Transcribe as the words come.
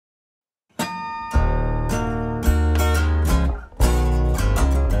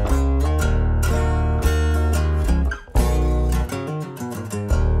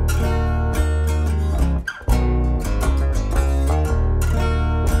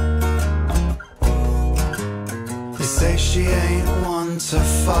say she ain't one to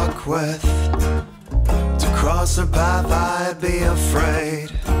fuck with. To cross her path I'd be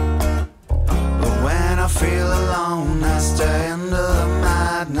afraid. But when I feel alone I stay into the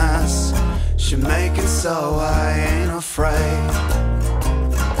madness. She make it so I ain't afraid.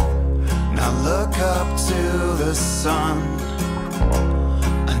 Now look up to the sun.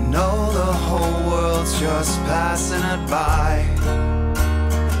 I know the whole world's just passing it by.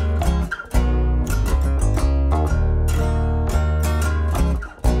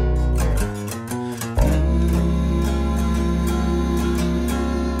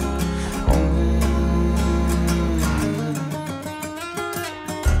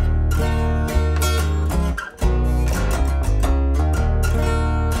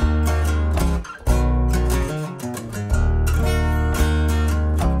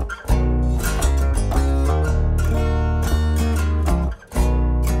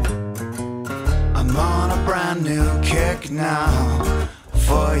 New kick now.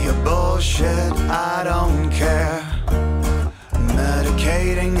 For your bullshit I don't care.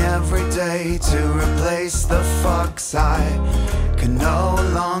 Medicating every day to replace the fucks I can no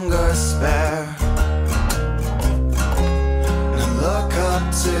longer spare. Now look up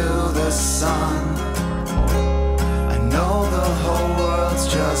to the sun. I know the whole world's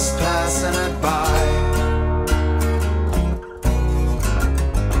just passing it by.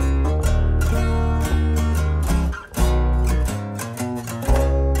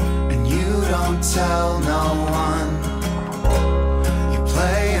 Tell no one. You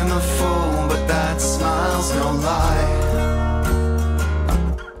playing the fool, but that smile's no lie.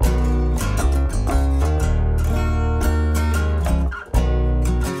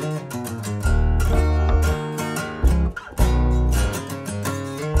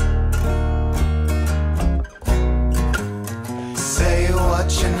 Say what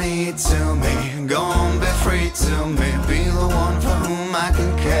you need to me. Go on, be free to me. Be the one for whom I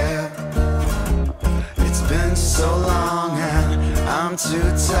can care. It's been so long and I'm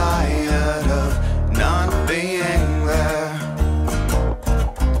too tired of not being there.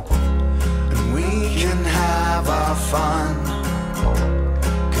 And we can have our fun,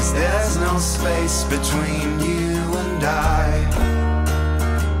 'cause there's no space between you and I.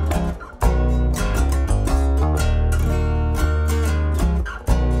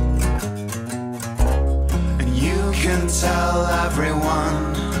 And you can tell everyone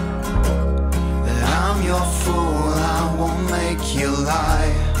I'm your fool, I won't make you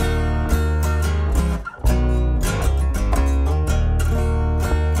lie.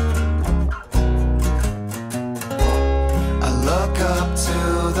 I look up to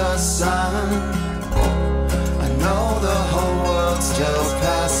the sun. I know the whole world's just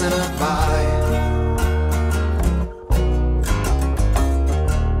passing it by.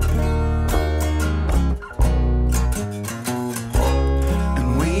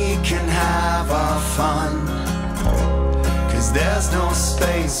 Fun, 'cause there's no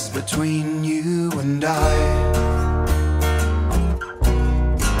space between you and I.